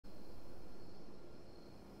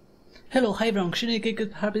Hello, hi everyone,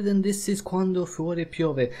 Cryptic Hybrid, and this is Quando Fuori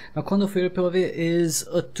Piove. Now, Quando Fuori Piove is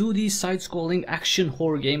a 2D side-scrolling action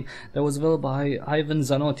horror game that was developed by Ivan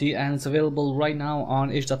Zanotti, and it's available right now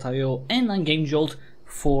on itch.io and on GameJolt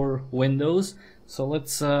for Windows. So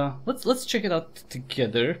let's check it out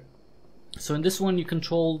together. So in this one, you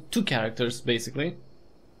control two characters basically.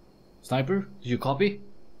 Sniper, did you copy?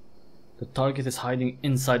 The target is hiding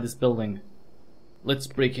inside this building. Let's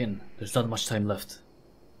break in. There's not much time left.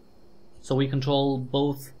 So we control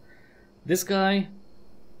both this guy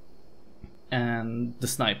and the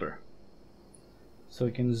sniper. So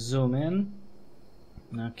we can zoom in.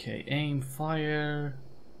 Okay, aim, fire,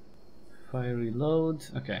 reload.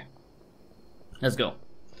 Okay, let's go.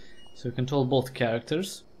 So we control both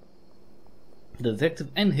characters, the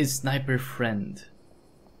detective and his sniper friend.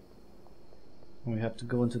 We have to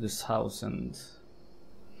go into this house and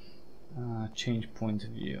change point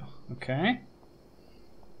of view. Okay.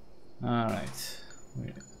 Alright, we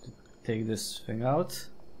have to take this thing out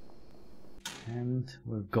and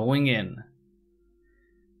we're going in.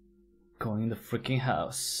 Going in the freaking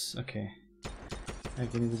house. Okay, I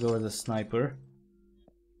need to go with the sniper,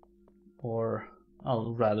 or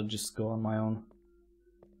I'll rather just go on my own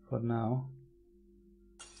for now.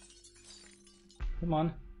 Come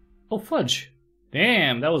on. Oh fudge!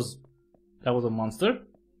 Damn, that was a monster.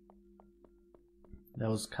 That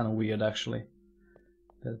was kind of weird actually.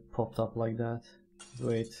 That popped up like that.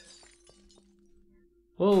 Wait.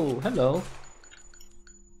 Oh, hello.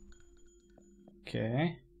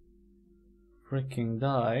 Okay. Freaking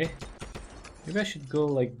die. Maybe I should go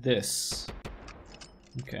like this.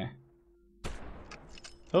 Okay.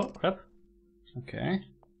 Oh, crap. Okay.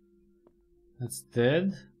 That's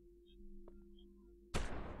dead.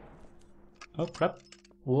 Oh, crap.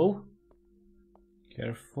 Whoa.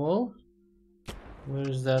 Careful. Where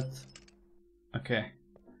is that? Okay.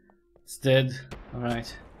 It's dead.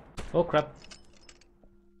 Alright. Oh crap.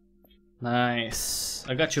 Nice.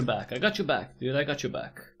 I got you back. I got you back, dude. I got you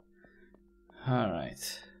back.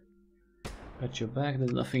 Alright. Got you back.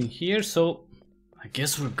 There's nothing here, so I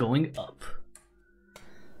guess we're going up.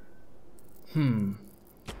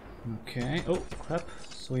 Okay. Oh crap.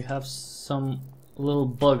 So we have some little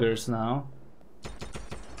buggers now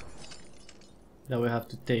that we have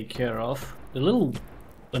to take care of. The little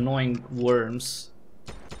annoying worms.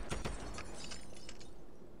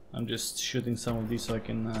 I'm just shooting some of these so I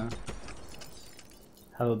can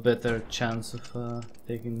have a better chance of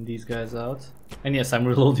taking these guys out. And yes, I'm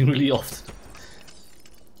reloading really often.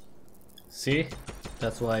 See?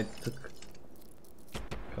 That's why I took...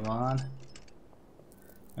 Come on.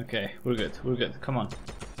 Okay, we're good, we're good. Come on.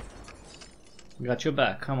 Got your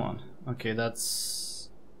back, come on. Okay, that's...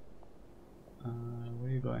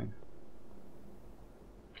 where are you going?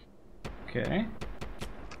 Okay.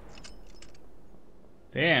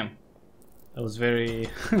 Damn, that was very...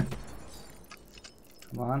 Come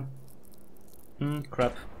on.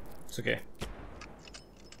 Crap. It's okay.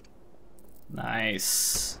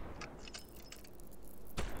 Nice.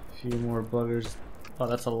 A few more buggers. Oh,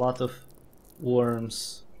 that's a lot of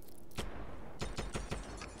worms.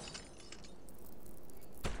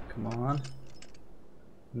 Come on.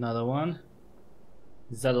 Another one.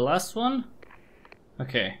 Is that the last one?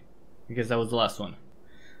 Okay, I guess that was the last one.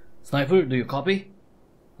 Sniper, do you copy?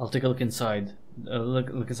 I'll take a look inside. Look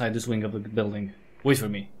inside this wing of the building. Wait for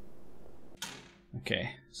me.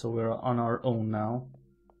 Okay, so we're on our own now.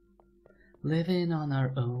 Living on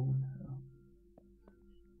our own.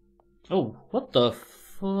 Oh, what the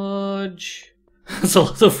fudge? That's a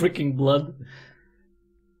lot of freaking blood.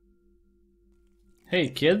 Hey,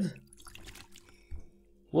 kid.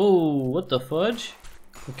 Whoa, what the fudge?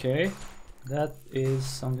 Okay, that is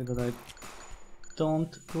something that I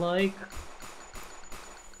don't like.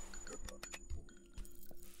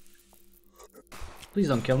 Please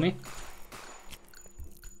don't kill me.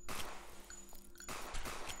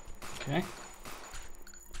 Okay.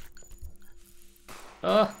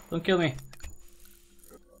 Oh, don't kill me.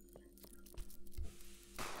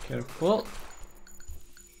 Careful.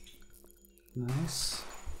 Nice.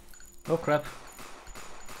 Oh crap.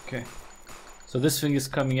 Okay. So this thing is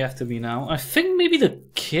coming after me now. I think maybe the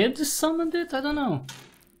kid summoned it? I don't know.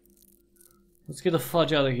 Let's get the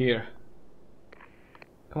fudge out of here.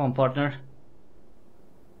 Come on, partner.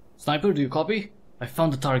 Sniper, do you copy? I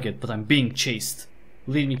found the target, but I'm being chased.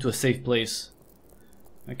 Lead me to a safe place.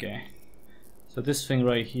 Okay. So this thing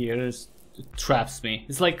right here is... it traps me.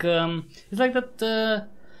 It's like that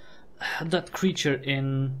that creature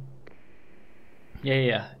in...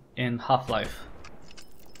 Yeah, in Half-Life.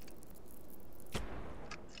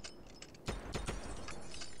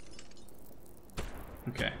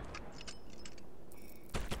 Okay.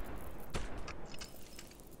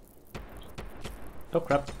 Oh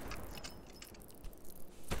crap.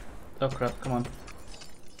 Oh crap, come on.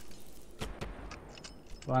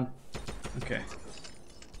 Come on. Okay.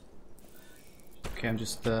 Okay, I'm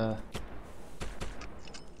just okay.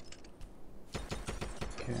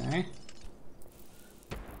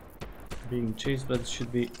 Being chased, but it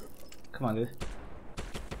should be. Come on, dude.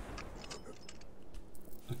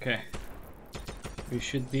 Okay. We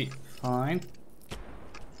should be fine.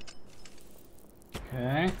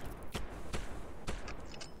 Okay.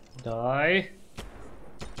 Die.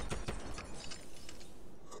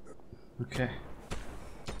 Okay.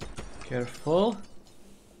 Careful.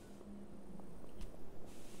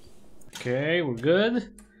 Okay, we're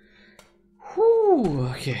good. Whew.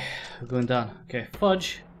 Okay, we're going down. Okay,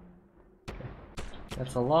 fudge. Okay.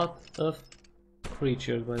 That's a lot of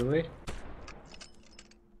creatures, by the way.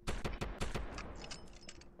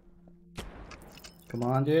 Come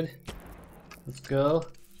on, dude. Let's go.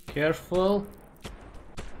 Careful.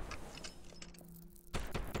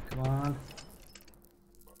 Come on.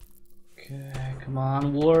 Okay, come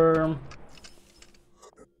on, worm.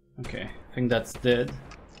 Okay, I think that's dead.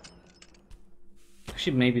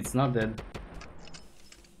 Actually, maybe it's not dead.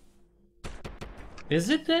 Is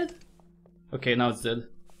it dead? Okay, now it's dead.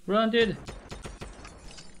 Run, dude.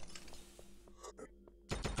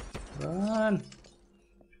 Run.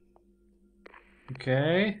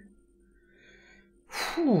 Okay.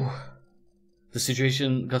 Whew. The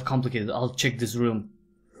situation got complicated. I'll check this room.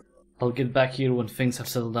 I'll get back here when things have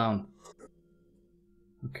settled down.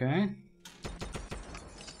 Okay.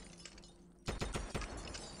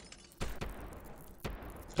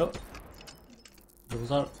 Oh.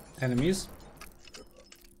 Those are enemies.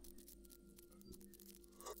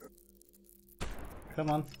 Come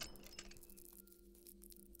on.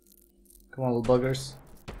 Come on, little buggers.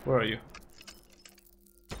 Where are you?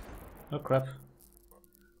 Oh crap.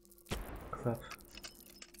 Crap.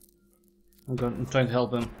 I'm trying to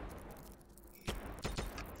help him.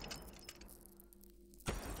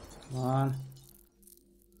 Come on.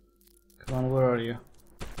 Come on, where are you?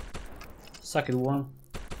 Suck it, worm.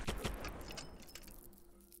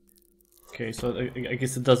 Okay, so I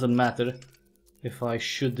guess it doesn't matter if I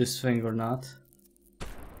shoot this thing or not.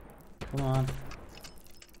 Come on.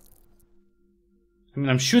 I mean,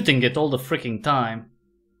 I'm shooting it all the freaking time.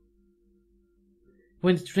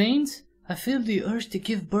 When it rains, I feel the urge to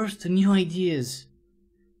give birth to new ideas.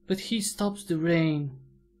 But he stops the rain.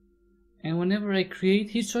 And whenever I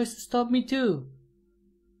create, he tries to stop me too.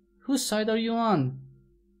 Whose side are you on?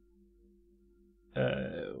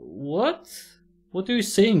 What? What are you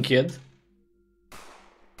saying, kid?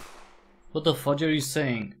 What the fudge are you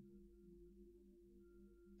saying?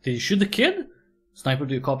 Did you shoot the kid? Sniper,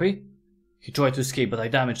 do you copy? He tried to escape, but I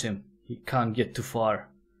damaged him. He can't get too far.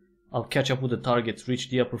 I'll catch up with the targets, reach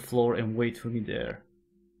the upper floor, and wait for me there.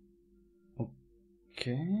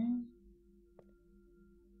 Okay.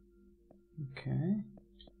 Okay.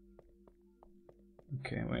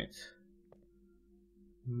 Okay, wait.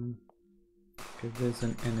 Okay, there's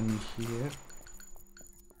an enemy here.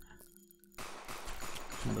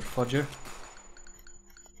 Another fudger.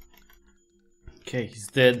 Okay, he's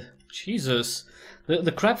dead. Jesus.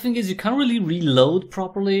 The crap thing is you can't really reload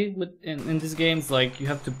properly in these games. Like, you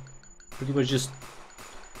have to pretty much just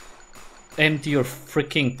empty your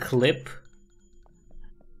freaking clip.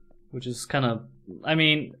 Which is kind of... I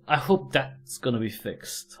mean, I hope that's gonna be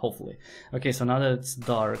fixed, hopefully. Okay, so now that it's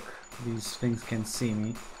dark, these things can see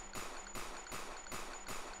me.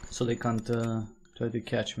 So they can't try to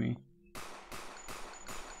catch me.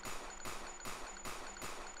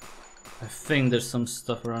 I think there's some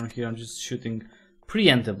stuff around here. I'm just shooting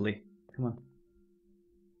preemptively. Come on.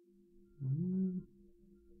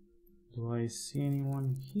 Do I see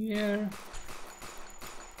anyone here?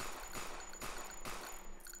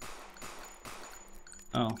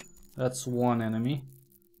 Oh, that's one enemy.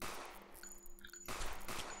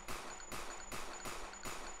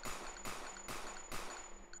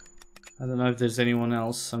 I don't know if there's anyone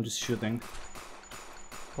else. I'm just shooting.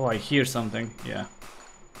 Oh, I hear something. Yeah.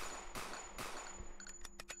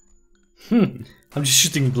 I'm just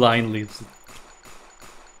shooting blindly.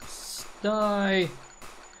 Die!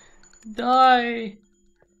 Die!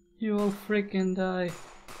 You will freaking die.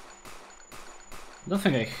 I don't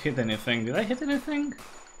think I hit anything. Did I hit anything?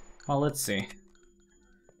 Well, let's see.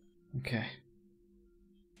 Okay.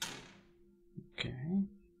 Okay.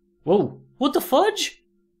 Whoa! What the fudge?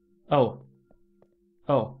 Oh.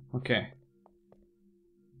 Oh, okay.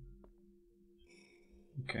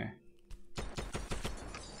 Okay.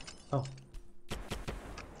 Oh.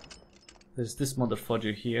 There's this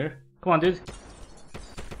motherfudger here. Come on, dude.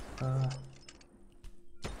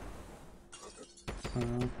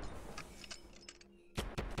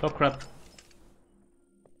 Oh crap.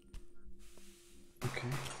 Okay.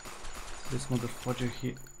 This motherfucker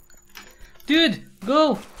here. Dude,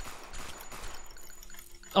 go!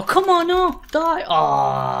 Oh come on, no! Die!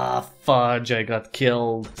 Ah, fudge! I got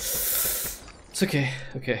killed. It's okay.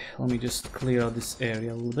 Okay, let me just clear out this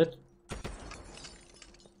area a little bit.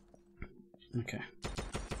 Okay.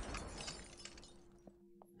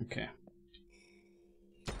 Okay.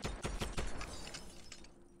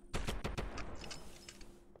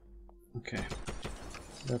 Okay.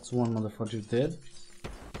 That's one motherfucker dead.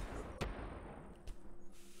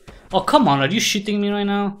 Oh come on, are you shitting me right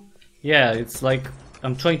now? Yeah, it's like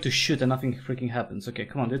I'm trying to shoot and nothing freaking happens. Okay,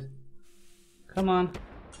 come on, dude. Come on.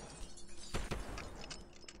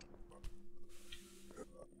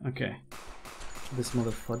 Okay. This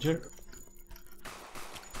motherfucker.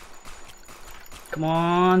 Come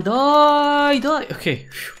on, die, die. Okay.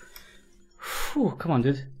 Whew, come on,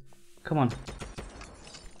 dude. Come on.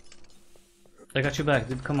 I got you back,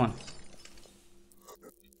 dude. Come on.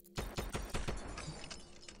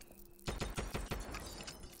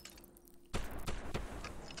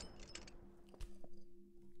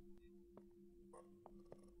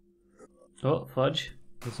 Oh, fudge.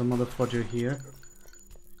 There's a motherfucker here.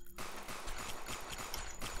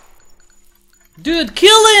 Dude,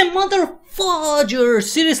 kill him, motherfudger!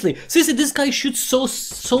 Seriously, this guy shoots so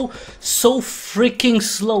freaking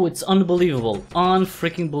slow. It's unbelievable,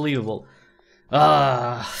 unfreaking believable.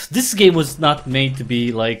 This game was not made to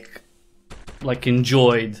be like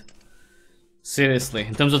enjoyed. Seriously,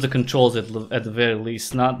 in terms of the controls, at the very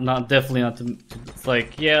least, definitely not. It's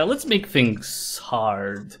like, yeah, let's make things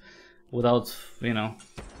hard, without, you know.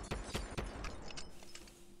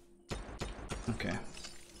 Okay.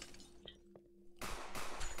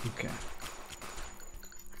 Okay.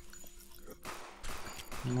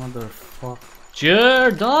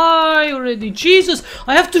 Motherfucker, die already! Jesus,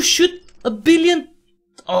 I have to shoot a billion.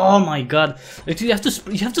 Oh my god! You have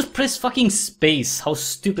to press fucking space. How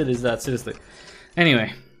stupid is that? Seriously.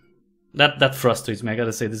 Anyway, that frustrates me. I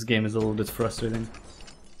gotta say, this game is a little bit frustrating.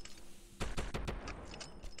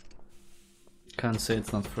 Can't say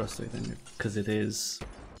it's not frustrating, because it is.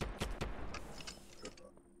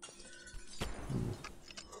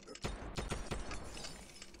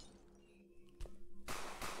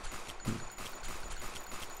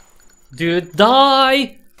 Dude,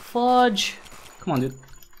 die! Fudge! Come on, dude.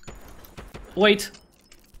 Wait.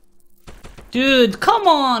 Dude, come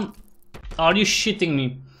on! Are you shitting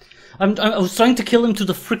me? I was trying to kill him to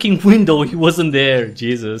the freaking window. He wasn't there.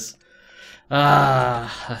 Jesus.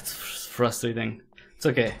 That's frustrating. It's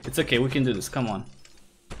okay. It's okay. We can do this. Come on.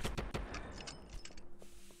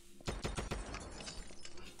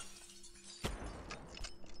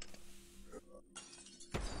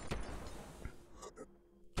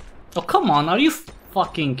 Oh, come on. Are you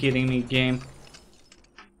fucking kidding me, game?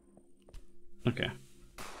 Okay.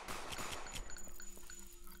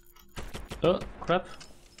 Oh, crap.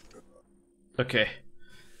 Okay.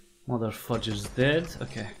 Motherfudger's dead.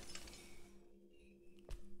 Okay.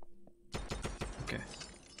 Okay.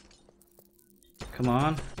 Come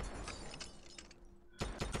on.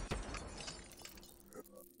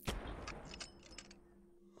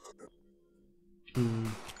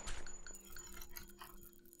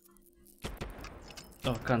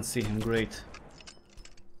 Oh, can't see him. Great.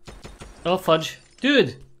 Oh, fudge.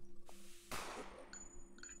 Dude!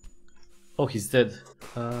 Oh, he's dead.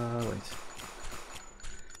 Wait.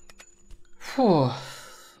 Whew.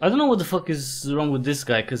 I don't know what the fuck is wrong with this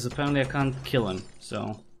guy, because apparently I can't kill him,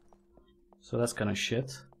 so that's kind of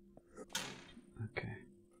shit. Okay.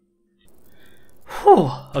 Whew.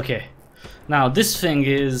 Okay. Now, this thing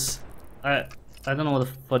is... I don't know what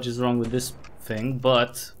the fudge is wrong with this thing,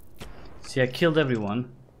 but... See, I killed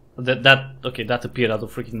everyone. Okay, that appeared out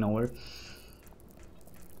of freaking nowhere.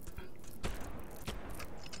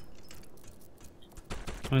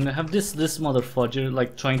 And I have this motherfucker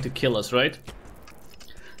like trying to kill us, right?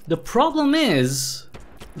 The problem is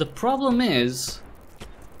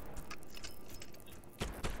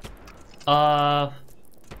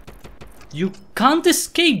you can't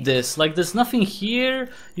escape this. Like, there's nothing here.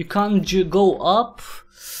 You can't go up.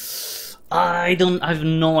 I have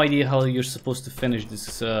no idea how you're supposed to finish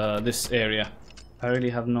this this area. I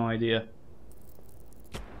really have no idea.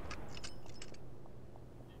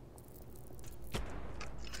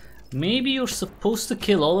 Maybe you're supposed to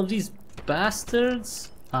kill all of these bastards?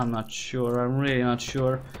 I'm not sure. I'm really not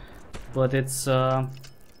sure. But it's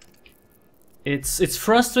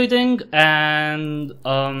frustrating, and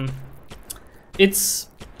it's,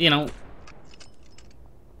 you know,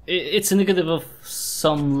 it's indicative of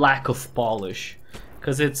some lack of polish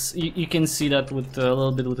because it's you can see that with a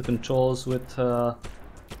little bit with the controls, with how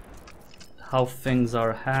things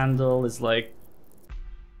are handled. It's like,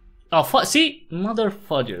 oh, see, mother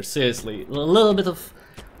fudger, seriously, a little bit of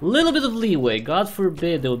leeway. God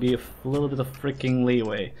forbid there will be a little bit of freaking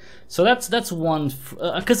leeway. So that's one,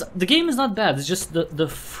 because the game is not bad. It's just the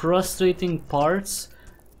frustrating parts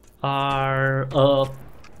are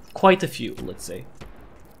quite a few, let's say.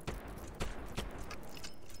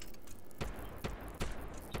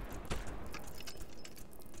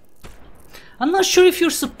 I'm not sure if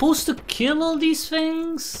you're supposed to kill all these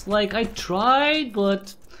things. Like, I tried,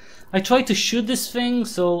 but I tried to shoot this thing,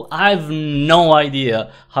 so I have no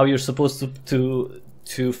idea how you're supposed to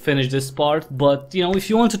finish this part. But you know, if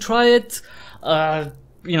you want to try it,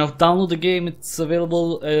 you know, download the game. It's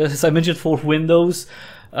available, as I mentioned, for Windows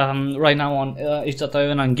right now on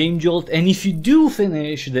itch.io and on Game Jolt. And if you do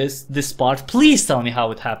finish this part, please tell me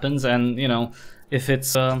how it happens, and you know, if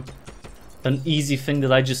it's an easy thing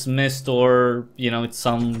that I just missed, or you know, it's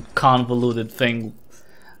some convoluted thing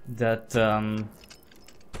that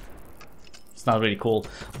it's not really cool.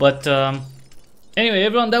 But anyway,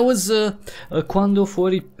 everyone, that was Quando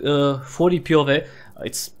Fuori Piove.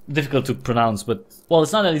 It's difficult to pronounce, but well,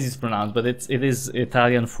 it's not that easy to pronounce, but it is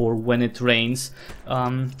Italian for when it rains.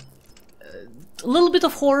 A little bit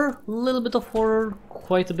of horror,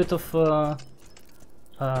 quite a bit of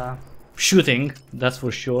shooting, that's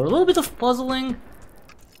for sure. A little bit of puzzling.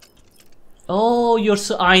 Oh,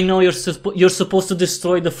 I know you're supposed to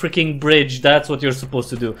destroy the freaking bridge. That's what you're supposed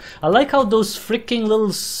to do. I like how those freaking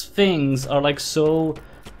little things are like so.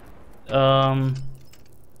 Come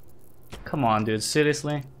on, dude.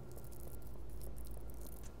 Seriously.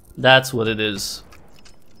 That's what it is.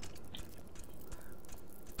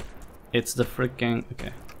 It's the freaking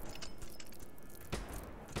okay.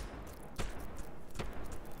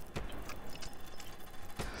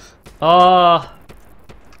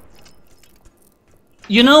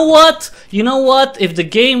 You know what? You know what? If the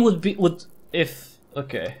game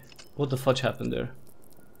okay, what the fudge happened there?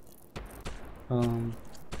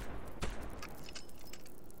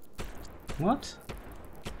 What?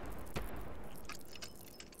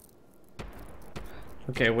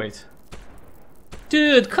 Okay, wait.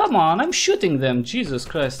 Dude, come on! I'm shooting them. Jesus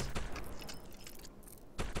Christ.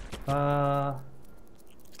 I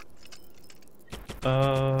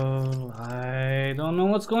don't know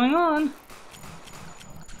what's going on.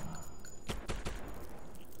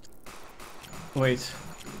 Wait.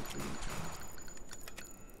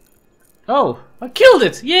 Oh, I killed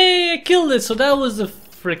it! Yay, I killed it! So that was the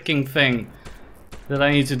freaking thing that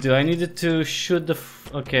I need to do. I needed to shoot the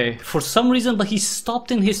okay, for some reason, but he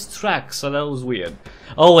stopped in his tracks, so that was weird.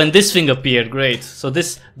 Oh, and this thing appeared, great. So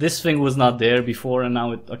this thing was not there before, and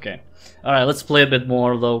now it, okay. Alright, let's play a bit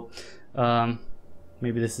more though.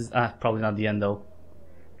 Maybe this is, probably not the end though.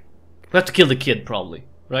 We have to kill the kid, probably,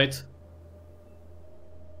 right?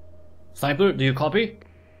 Sniper, do you copy?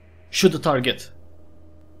 Shoot the target.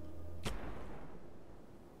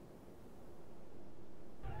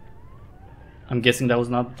 I'm guessing that was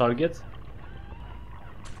not the target.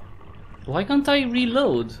 Why can't I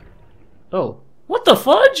reload? Oh, what the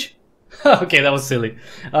fudge? Okay, that was silly.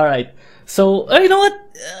 Alright, so, you know what?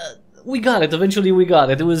 We got it, eventually we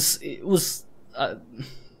got it. It was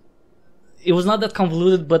not that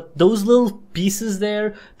convoluted, but those little pieces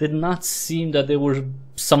there did not seem that they were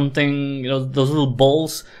something, you know, those little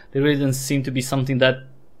balls, they really didn't seem to be something that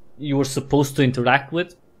you were supposed to interact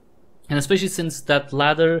with. And especially since that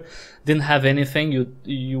ladder didn't have anything,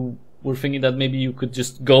 you were thinking that maybe you could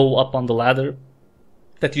just go up on the ladder,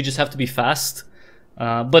 that you just have to be fast.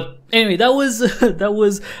 But anyway, that was that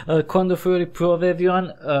was Quando Fuori Piove.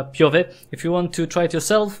 If you want to try it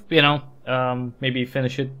yourself, you know, maybe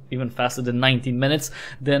finish it even faster than 19 minutes,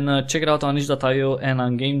 then check it out on itch.io and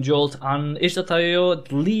on Game Jolt. On itch.io,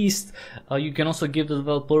 at least you can also give the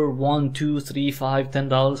developer $1, $2, $3, $5,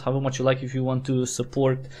 $10, however much you like, if you want to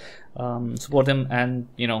support them, and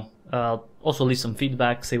you know, also leave some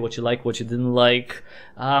feedback, say what you like, what you didn't like,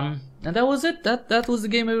 and that was it. That was the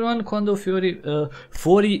game, everyone. Quando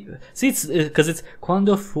Fuori. See, it's because it's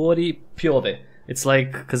Quando Fuori Piove. It's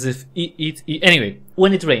like, because if anyway,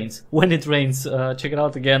 when it rains, check it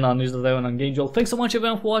out again on itch.io and on Game Jolt. Thanks so much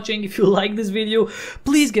everyone for watching. If you like this video,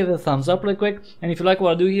 please give it a thumbs up real quick, and if you like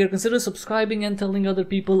what I do here, consider subscribing and telling other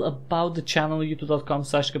people about the channel,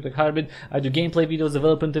 youtube.com/Cryptic Hybrid. I do gameplay videos,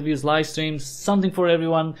 developer interviews, live streams, something for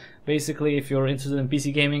everyone, basically, if you're interested in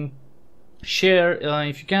PC gaming. share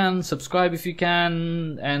if you can, subscribe if you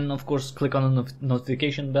can, and of course click on the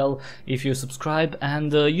notification bell if you subscribe,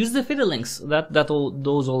 and use the affiliate links.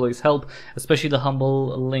 Those always help, especially the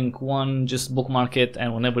humble link one. Just bookmark it,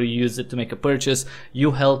 and whenever you use it to make a purchase,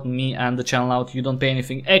 you help me and the channel out. You don't pay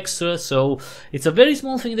anything extra, so it's a very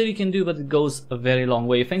small thing that you can do, but it goes a very long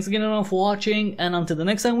way. Thanks again everyone for watching, and until the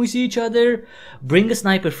next time we see each other, bring a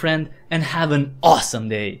sniper friend and have an awesome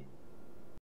day.